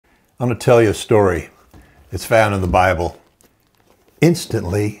I'm going to tell you a story. It's found in the Bible.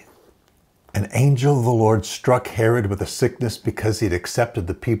 Instantly, an angel of the Lord struck Herod with a sickness because he had accepted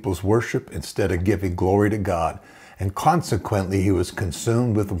the people's worship instead of giving glory to God. And consequently, he was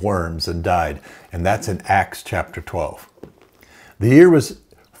consumed with worms and died. And that's in Acts chapter 12. The year was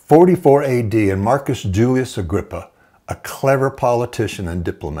 44 AD, and Marcus Julius Agrippa, a clever politician and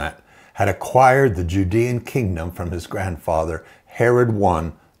diplomat, had acquired the Judean kingdom from his grandfather, Herod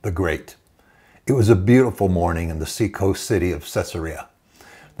I the Great. It was a beautiful morning in the seacoast city of Caesarea.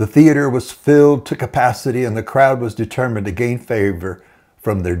 The theater was filled to capacity, and the crowd was determined to gain favor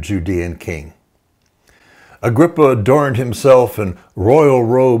from their Judean king. Agrippa adorned himself in royal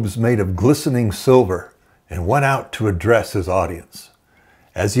robes made of glistening silver and went out to address his audience.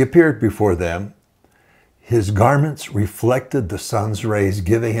 As he appeared before them, his garments reflected the sun's rays,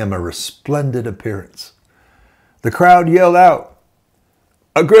 giving him a resplendent appearance. The crowd yelled out,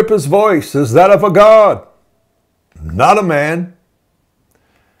 "Agrippa's voice is that of a god, not a man."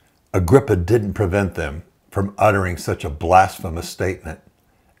 Agrippa didn't prevent them from uttering such a blasphemous statement,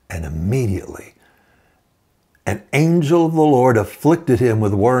 and immediately an angel of the Lord afflicted him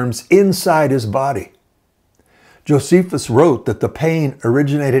with worms inside his body. Josephus wrote that the pain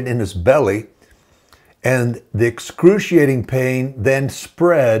originated in his belly, and the excruciating pain then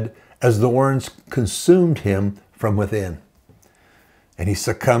spread as the worms consumed him from within. And he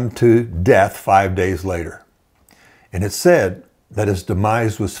succumbed to death 5 days later. And it's said that his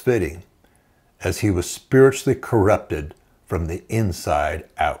demise was fitting, as he was spiritually corrupted from the inside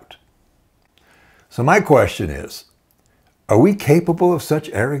out. So my question is, are we capable of such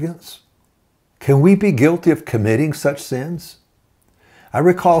arrogance? Can we be guilty of committing such sins? I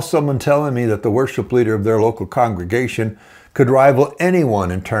recall someone telling me that the worship leader of their local congregation could rival anyone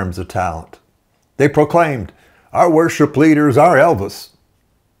in terms of talent. They proclaimed, "Our worship leader is our Elvis."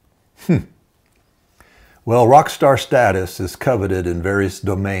 Well, rock star status is coveted in various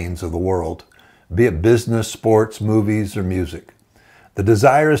domains of the world, be it business, sports, movies, or music. The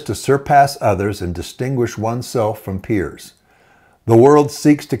desire is to surpass others and distinguish oneself from peers. The world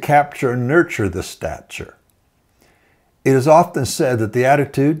seeks to capture and nurture this stature. It is often said that the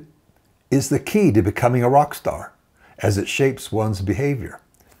attitude is the key to becoming a rock star, as it shapes one's behavior.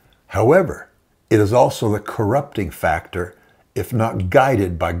 However, it is also the corrupting factor if not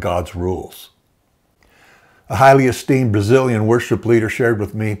guided by God's rules. A highly esteemed Brazilian worship leader shared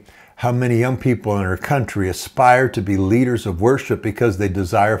with me how many young people in her country aspire to be leaders of worship because they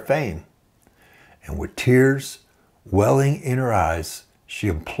desire fame. And with tears welling in her eyes, she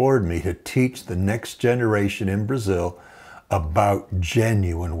implored me to teach the next generation in Brazil about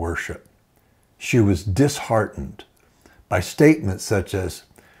genuine worship. She was disheartened by statements such as,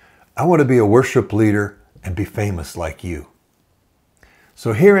 "I want to be a worship leader and be famous like you."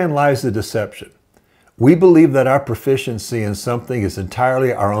 So herein lies the deception. We believe that our proficiency in something is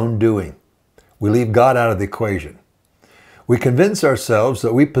entirely our own doing. We leave God out of the equation. We convince ourselves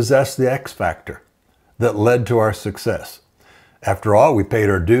that we possess the X factor that led to our success. After all, we paid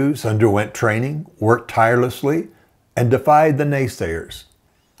our dues, underwent training, worked tirelessly, and defied the naysayers.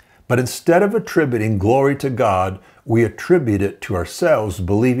 But instead of attributing glory to God, we attribute it to ourselves,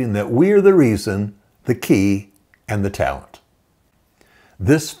 believing that we are the reason, the key, and the talent.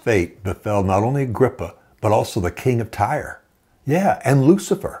 This fate befell not only Agrippa, but also the king of Tyre. Yeah, and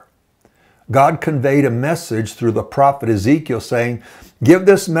Lucifer. God conveyed a message through the prophet Ezekiel saying, "Give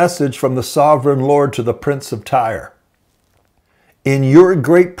this message from the sovereign Lord to the prince of Tyre. In your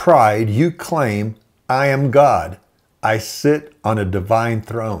great pride, you claim, 'I am God. I sit on a divine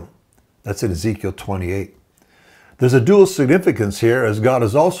throne.'" That's in Ezekiel 28. There's a dual significance here, as God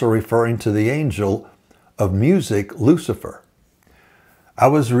is also referring to the angel of music, Lucifer. I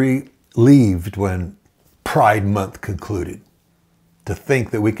was relieved when Pride Month concluded, to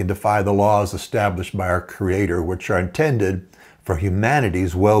think that we can defy the laws established by our Creator, which are intended for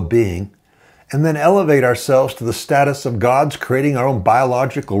humanity's well-being, and then elevate ourselves to the status of gods, creating our own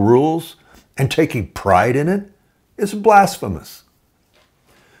biological rules and taking pride in it, is blasphemous.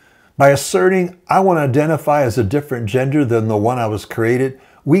 By asserting, "I want to identify as a different gender than the one I was created,"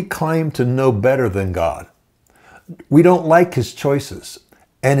 we claim to know better than God. We don't like His choices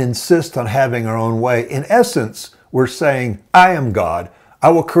and insist on having our own way. In essence, we're saying, "I am God. I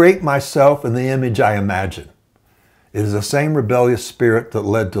will create myself in the image I imagine." It is the same rebellious spirit that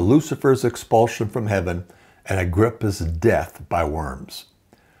led to Lucifer's expulsion from heaven and Agrippa's death by worms.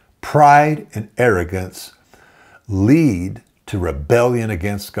 Pride and arrogance lead to rebellion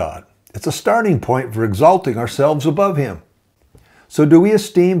against God. It's a starting point for exalting ourselves above Him. So do we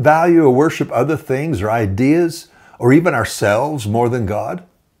esteem, value, or worship other things or ideas or even ourselves more than God?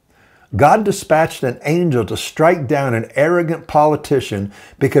 God dispatched an angel to strike down an arrogant politician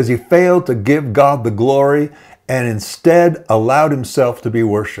because he failed to give God the glory and instead allowed himself to be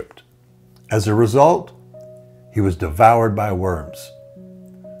worshiped. As a result, he was devoured by worms.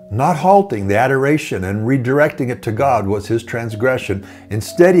 Not halting the adoration and redirecting it to God was his transgression.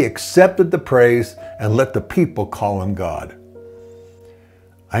 Instead, he accepted the praise and let the people call him God.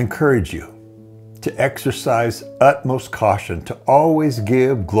 I encourage you to exercise utmost caution, to always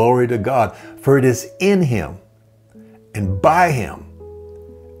give glory to God, for it is in him and by him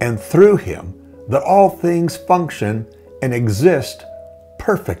and through him that all things function and exist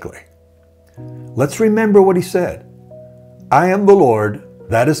perfectly. Let's remember what he said. I am the Lord,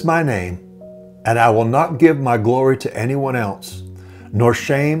 that is my name, and I will not give my glory to anyone else, nor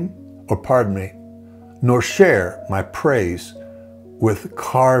nor share my praise with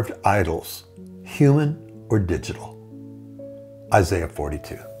carved idols, human or digital. Isaiah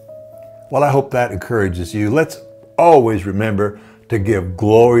 42. Well, I hope that encourages you. Let's always remember to give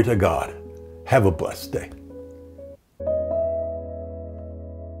glory to God. Have a blessed day.